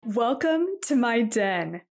Welcome to my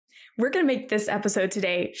den. We're going to make this episode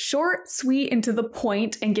today short, sweet, and to the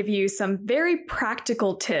point, and give you some very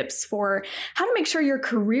practical tips for how to make sure your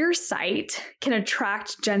career site can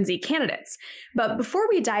attract Gen Z candidates. But before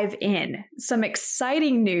we dive in, some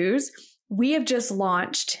exciting news. We have just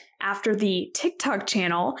launched, after the TikTok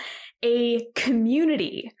channel, a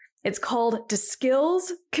community. It's called The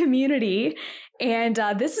Skills Community, and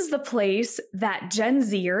this is the place that Gen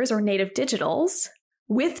Zers or native digitals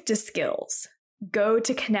with the skills go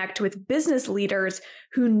to connect with business leaders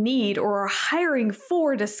who need or are hiring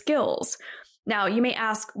for the skills. Now, you may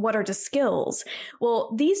ask, what are the skills?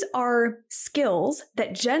 Well, these are skills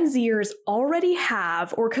that Gen Zers already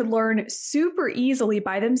have or could learn super easily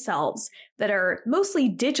by themselves that are mostly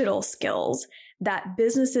digital skills that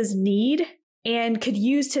businesses need and could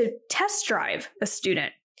use to test drive a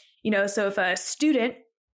student. So if a student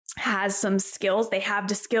has some skills, they have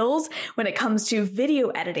the skills when it comes to video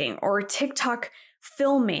editing or TikTok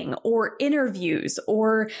filming or interviews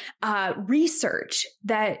or research,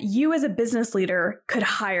 that you as a business leader could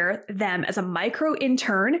hire them as a micro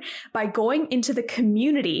intern by going into the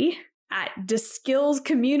community at the Skills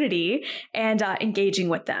Community and engaging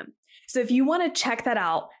with them. So if you want to check that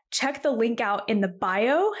out, check the link out in the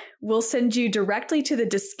bio. We'll send you directly to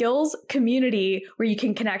the Skills Community where you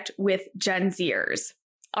can connect with Gen Zers.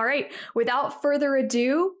 All right, without further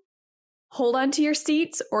ado, hold on to your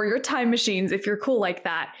seats or your time machines if you're cool like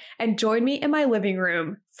that, and join me in my living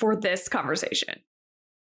room for this conversation.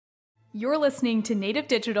 You're listening to Native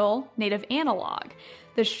Digital, Native Analog,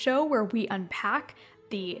 the show where we unpack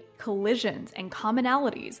the collisions and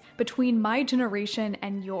commonalities between my generation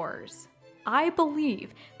and yours. I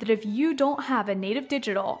believe that if you don't have a native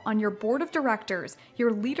digital on your board of directors,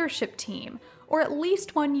 your leadership team, or at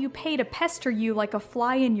least one you pay to pester you like a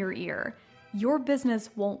fly in your ear, your business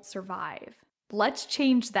won't survive. Let's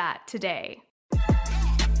change that today.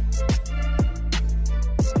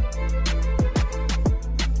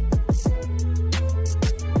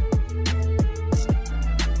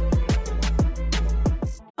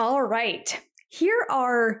 All right, here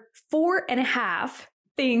are 4.5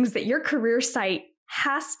 things that your career site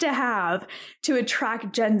has to have to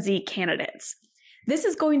attract Gen Z candidates. This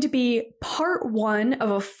is going to be part 1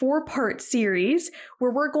 of a 4-part series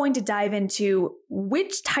where we're going to dive into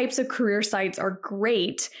which types of career sites are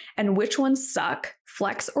great and which ones suck,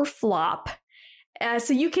 flex or flop.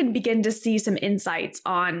 So you can begin to see some insights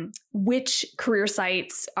on which career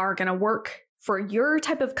sites are going to work for your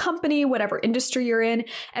type of company, whatever industry you're in,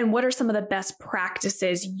 and what are some of the best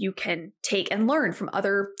practices you can take and learn from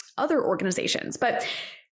other organizations. But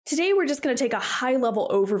today, we're just going to take a high-level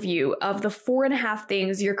overview of the 4.5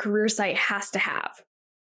 things your career site has to have.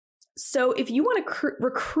 So if you want to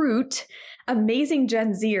recruit amazing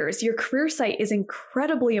Gen Zers, your career site is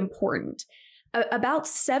incredibly important. About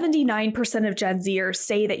 79% of Gen Zers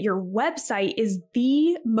say that your website is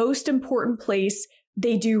the most important place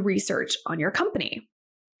they do research on your company.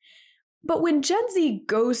 But when Gen Z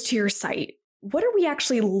goes to your site, what are we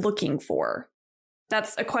actually looking for?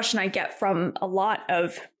 That's a question I get from a lot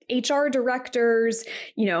of HR directors,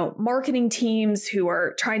 marketing teams who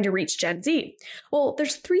are trying to reach Gen Z. Well,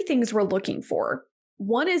 there's 3 things we're looking for.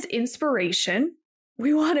 One is inspiration.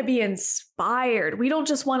 We want to be inspired. We don't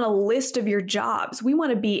just want a list of your jobs. We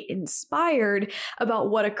want to be inspired about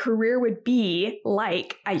what a career would be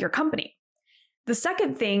like at your company. The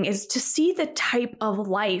second thing is to see the type of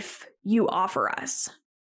life you offer us.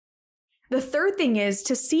 The third thing is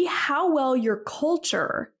to see how well your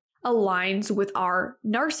culture aligns with our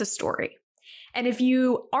narcissist story. And if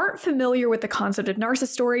you aren't familiar with the concept of narcissist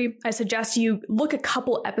story, I suggest you look a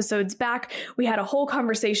couple episodes back. We had a whole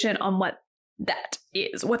conversation on what that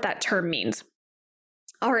is, what that term means.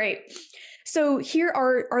 All right. So here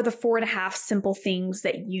are the 4.5 simple things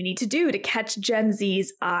that you need to do to catch Gen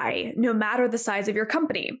Z's eye, no matter the size of your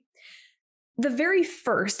company. The very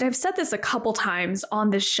first, I've said this a couple times on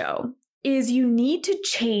this show, is you need to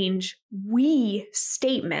change we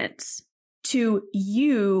statements to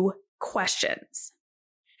you questions.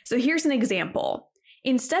 So here's an example.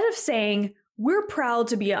 Instead of saying, we're proud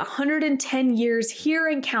to be 110 years here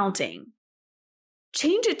and counting,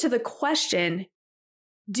 change it to the question,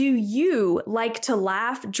 do you like to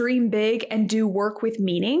laugh, dream big, and do work with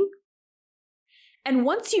meaning? And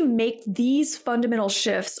once you make these fundamental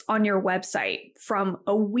shifts on your website from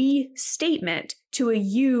a we statement to a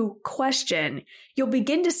you question, you'll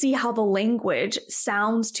begin to see how the language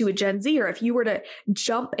sounds to a Gen Z, or if you were to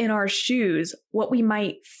jump in our shoes, what we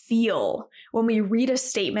might feel when we read a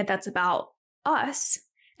statement that's about us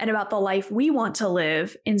and about the life we want to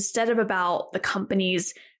live instead of about the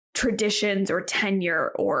company's traditions or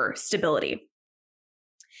tenure or stability.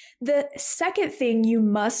 The second thing you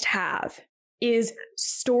must have is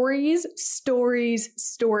stories, stories,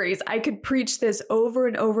 stories. I could preach this over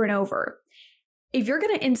and over and over. If you're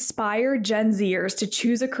going to inspire Gen Zers to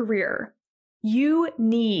choose a career, you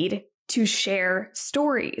need to share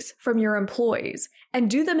stories from your employees and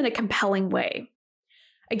do them in a compelling way.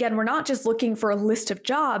 Again, we're not just looking for a list of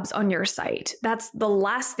jobs on your site. That's the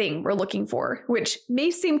last thing we're looking for, which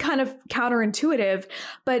may seem kind of counterintuitive,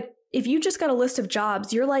 but if you just got a list of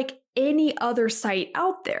jobs, you're like any other site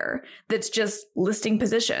out there that's just listing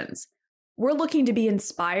positions. We're looking to be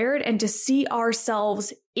inspired and to see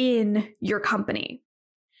ourselves in your company.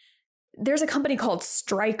 There's a company called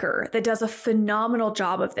Stryker that does a phenomenal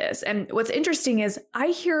job of this. And what's interesting is I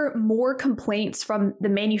hear more complaints from the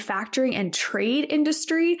manufacturing and trade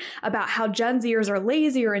industry about how Gen Zers are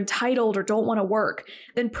lazy or entitled or don't want to work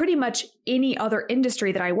than pretty much any other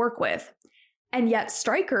industry that I work with. And yet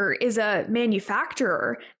Stryker is a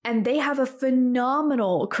manufacturer and they have a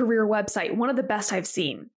phenomenal career website, one of the best I've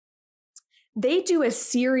seen. They do a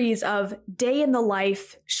series of day in the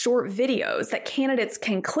life short videos that candidates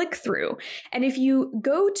can click through. And if you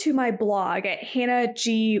go to my blog at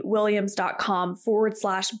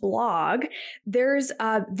hannahgwilliams.com/blog, there's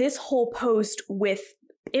this whole post with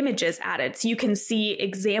images added so you can see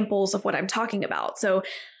examples of what I'm talking about. So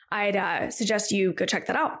I'd suggest you go check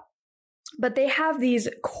that out. But they have these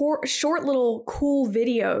short little cool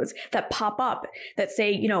videos that pop up that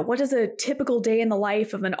say, what does a typical day in the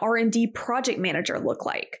life of an R&D project manager look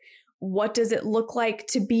like? What does it look like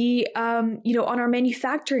to be, on our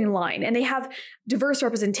manufacturing line? And they have diverse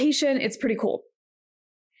representation. It's pretty cool.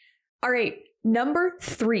 All right. Number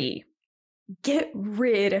 3, get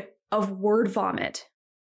rid of word vomit.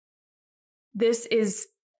 This is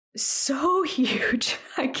so huge.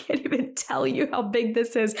 I can't even tell you how big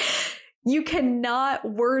this is. You cannot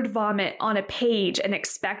word vomit on a page and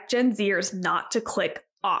expect Gen Zers not to click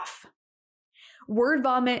off. Word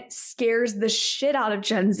vomit scares the shit out of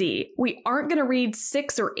Gen Z. We aren't going to read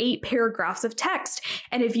 6 or 8 paragraphs of text.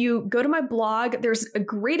 And if you go to my blog, there's a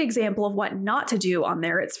great example of what not to do on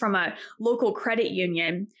there. It's from a local credit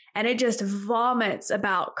union, and it just vomits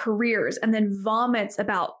about careers and then vomits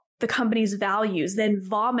about the company's values, then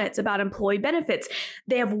vomits about employee benefits.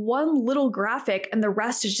 They have one little graphic and the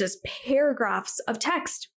rest is just paragraphs of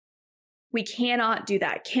text. We cannot do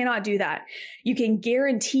that. Cannot do that. You can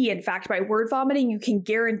guarantee, in fact, by word vomiting, you can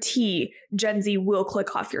guarantee Gen Z will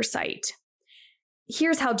click off your site.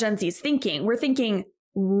 Here's how Gen Z is thinking. We're thinking,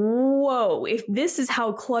 whoa, if this is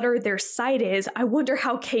how cluttered their site is, I wonder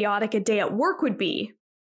how chaotic a day at work would be.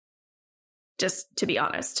 Just to be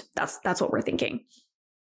honest, that's what we're thinking.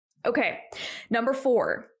 Okay, number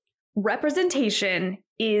 4, representation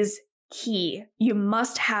is key. You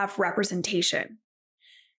must have representation.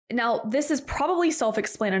 Now, this is probably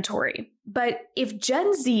self-explanatory, but if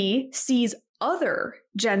Gen Z sees other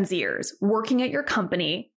Gen Zers working at your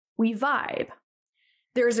company, we vibe.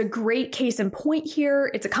 There's a great case in point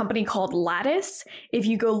here. It's a company called Lattice. If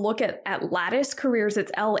you go look at Lattice Careers,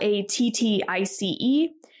 it's LATTICE.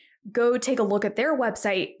 Go take a look at their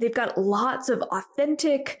website. They've got lots of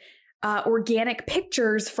authentic, organic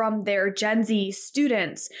pictures from their Gen Z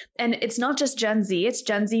students. And it's not just Gen Z, it's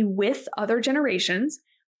Gen Z with other generations.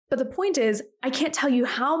 But the point is, I can't tell you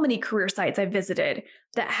how many career sites I've visited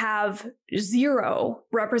that have 0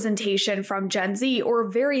 representation from Gen Z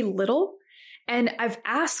or very little. And I've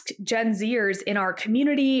asked Gen Zers in our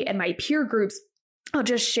community and my peer groups, I'll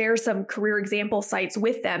just share some career example sites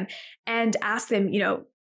with them and ask them,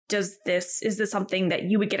 is this something that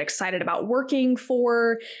you would get excited about working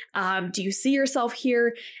for? Do you see yourself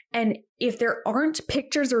here? And if there aren't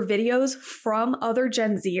pictures or videos from other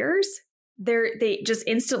Gen Zers, they just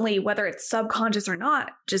instantly, whether it's subconscious or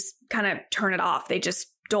not, just kind of turn it off. They just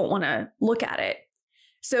don't want to look at it.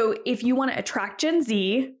 So if you want to attract Gen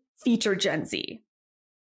Z, feature Gen Z.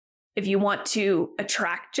 If you want to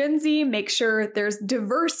attract Gen Z, make sure there's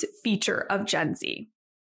diverse feature of Gen Z.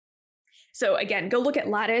 So again, go look at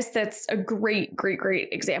Lattice. That's a great, great, great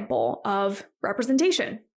example of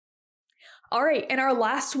representation. All right. And our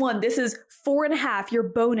last one, this is 4.5, your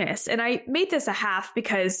bonus. And I made this a half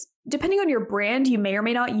because depending on your brand, you may or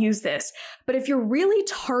may not use this. But if you're really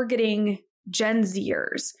targeting Gen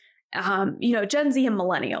Zers, Gen Z and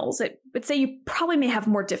millennials, I would say you probably may have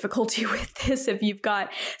more difficulty with this if you've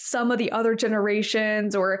got some of the other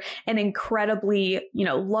generations or an incredibly,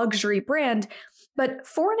 luxury brand. But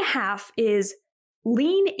 4.5 is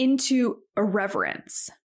lean into irreverence.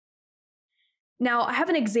 Now, I have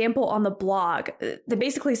an example on the blog that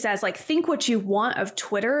basically says, think what you want of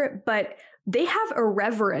Twitter, but they have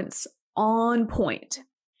irreverence on point.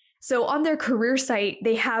 So on their career site,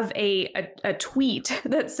 they have a tweet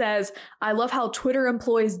that says, "I love how Twitter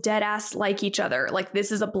employees deadass like each other. Like,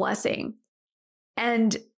 this is a blessing."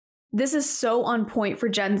 And this is so on point for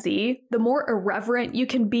Gen Z. The more irreverent you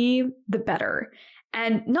can be, the better.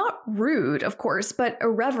 And not rude, of course, but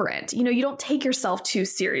irreverent. You don't take yourself too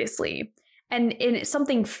seriously. And in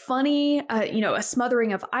something funny, a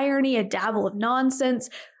smothering of irony, a dabble of nonsense,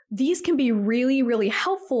 these can be really, really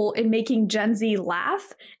helpful in making Gen Z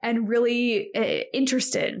laugh and really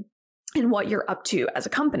interested in what you're up to as a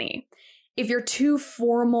company. If you're too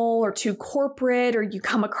formal or too corporate, or you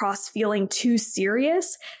come across feeling too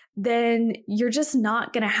serious, then you're just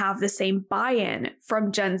not going to have the same buy-in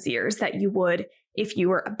from Gen Zers that you would if you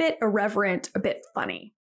were a bit irreverent, a bit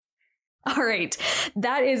funny. All right,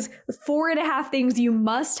 that is 4.5 things you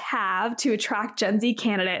must have to attract Gen Z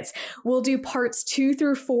candidates. We'll do parts 2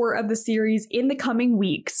 through 4 of the series in the coming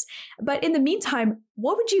weeks. But in the meantime,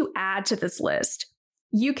 what would you add to this list?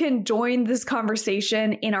 You can join this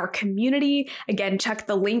conversation in our community. Again, check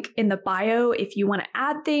the link in the bio if you want to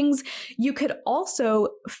add things. You could also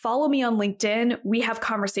follow me on LinkedIn. We have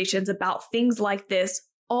conversations about things like this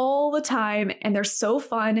all the time, and they're so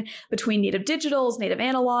fun between native digitals, native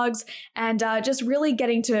analogs, and just really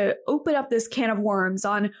getting to open up this can of worms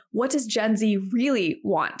on what does Gen Z really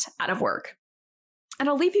want out of work. And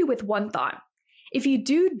I'll leave you with one thought. If you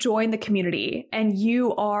do join the community and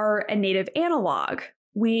you are a native analog,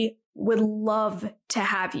 we would love to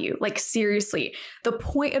have you. Like, seriously, the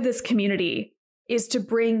point of this community is to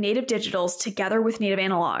bring native digitals together with native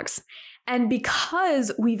analogs. And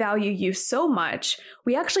because we value you so much,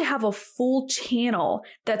 we actually have a full channel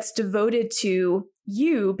that's devoted to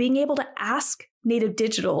you being able to ask native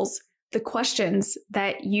digitals the questions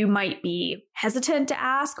that you might be hesitant to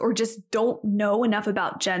ask or just don't know enough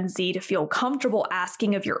about Gen Z to feel comfortable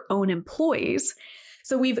asking of your own employees.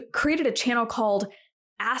 So we've created a channel called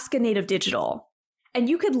Ask a Native Digital. And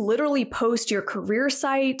you could literally post your career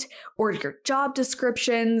site or your job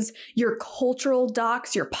descriptions, your cultural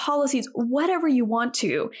docs, your policies, whatever you want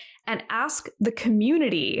to, and ask the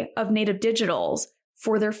community of native digitals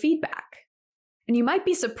for their feedback. And you might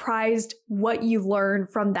be surprised what you learn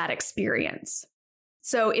from that experience.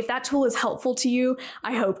 So if that tool is helpful to you,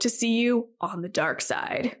 I hope to see you on the dark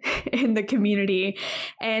side in the community.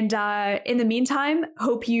 And in the meantime,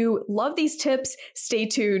 hope you love these tips. Stay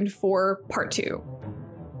tuned for part 2.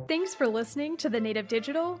 Thanks for listening to the Native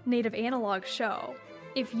Digital, Native Analog show.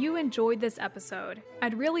 If you enjoyed this episode,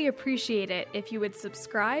 I'd really appreciate it if you would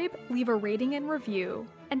subscribe, leave a rating and review,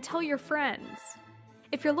 and tell your friends.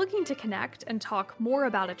 If you're looking to connect and talk more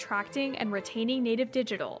about attracting and retaining native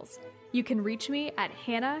digitals, you can reach me at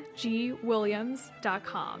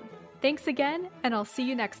hannahgwilliams.com. Thanks again, and I'll see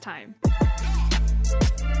you next time.